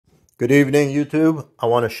Good evening, YouTube. I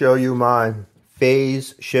want to show you my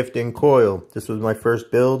phase shifting coil. This was my first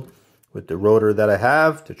build with the rotor that I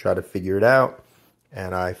have to try to figure it out.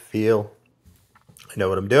 And I feel I know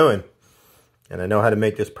what I'm doing. And I know how to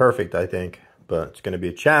make this perfect, I think. But it's going to be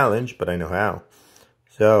a challenge, but I know how.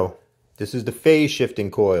 So, this is the phase shifting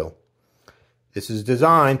coil. This is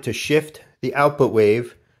designed to shift the output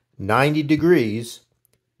wave 90 degrees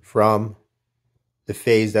from the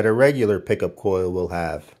phase that a regular pickup coil will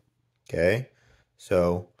have. Okay,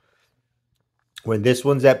 so when this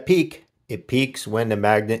one's at peak, it peaks when the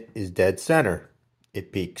magnet is dead center.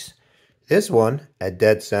 It peaks. This one at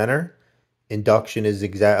dead center, induced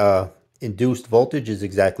voltage is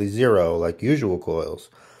exactly 0, like usual coils.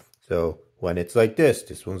 So when it's like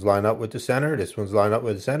this one's lined up with the center, this one's lined up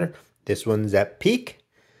with the center, this one's at peak,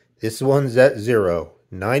 this one's at 0.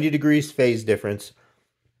 90 degrees phase difference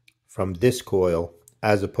from this coil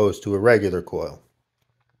as opposed to a regular coil.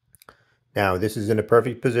 Now, this is in a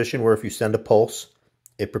perfect position where if you send a pulse,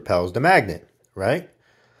 it propels the magnet, right?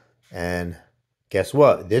 And guess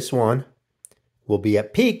what? This one will be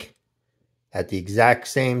at peak at the exact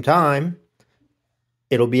same time.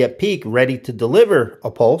 It'll be at peak ready to deliver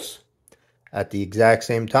a pulse at the exact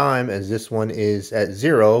same time as this one is at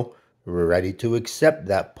 0, ready to accept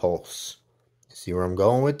that pulse. See where I'm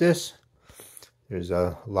going with this? There's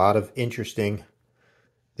a lot of interesting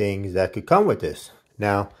things that could come with this.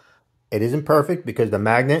 Now, it isn't perfect because the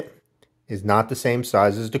magnet is not the same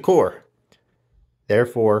size as the core.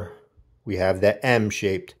 Therefore, we have that M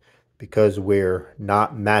shaped because we're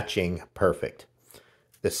not matching perfect.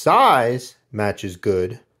 The size matches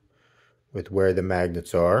good with where the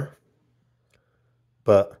magnets are,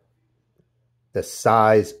 but the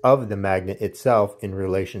size of the magnet itself in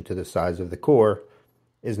relation to the size of the core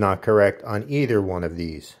is not correct on either one of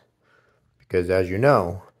these. Because as you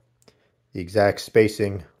know, the exact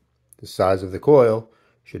spacing, the size of the coil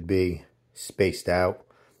should be spaced out.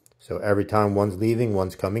 So every time one's leaving,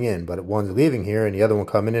 one's coming in. But one's leaving here and the other one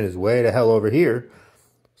coming in is way the hell over here.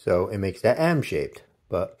 So it makes that M shaped.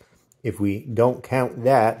 But if we don't count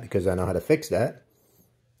that, because I know how to fix that,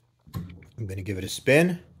 I'm going to give it a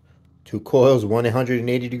spin. Two coils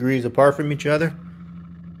 180 degrees apart from each other.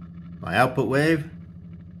 My output wave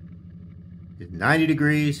is 90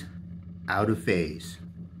 degrees out of phase.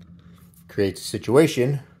 Creates a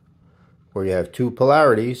situation where you have two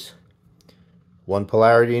polarities. One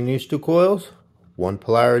polarity in these two coils, one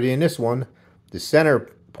polarity in this one. The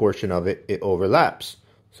center portion of it, it overlaps.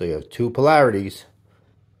 So you have two polarities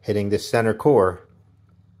hitting the center core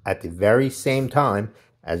at the very same time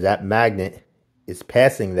as that magnet is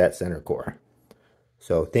passing that center core.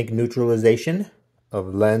 So think neutralization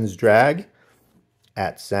of lens drag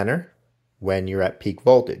at center when you're at peak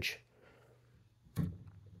voltage.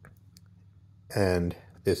 And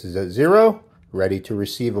this is at 0, ready to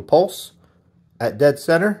receive a pulse at dead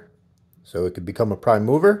center, so it could become a prime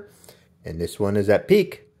mover. And this one is at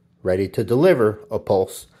peak, ready to deliver a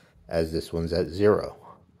pulse as this one's at 0.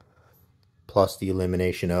 Plus the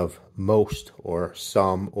elimination of most or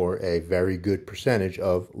some or a very good percentage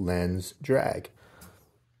of lens drag.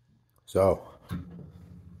 So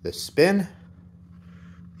the spin,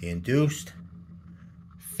 the induced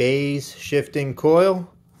phase shifting coil.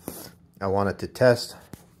 I wanted to test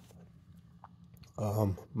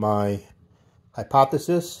my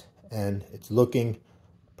hypothesis, and it's looking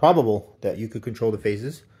probable that you could control the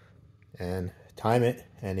phases and time it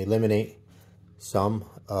and eliminate some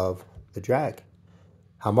of the drag.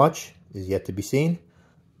 How much is yet to be seen,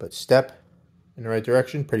 but step in the right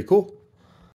direction, pretty cool.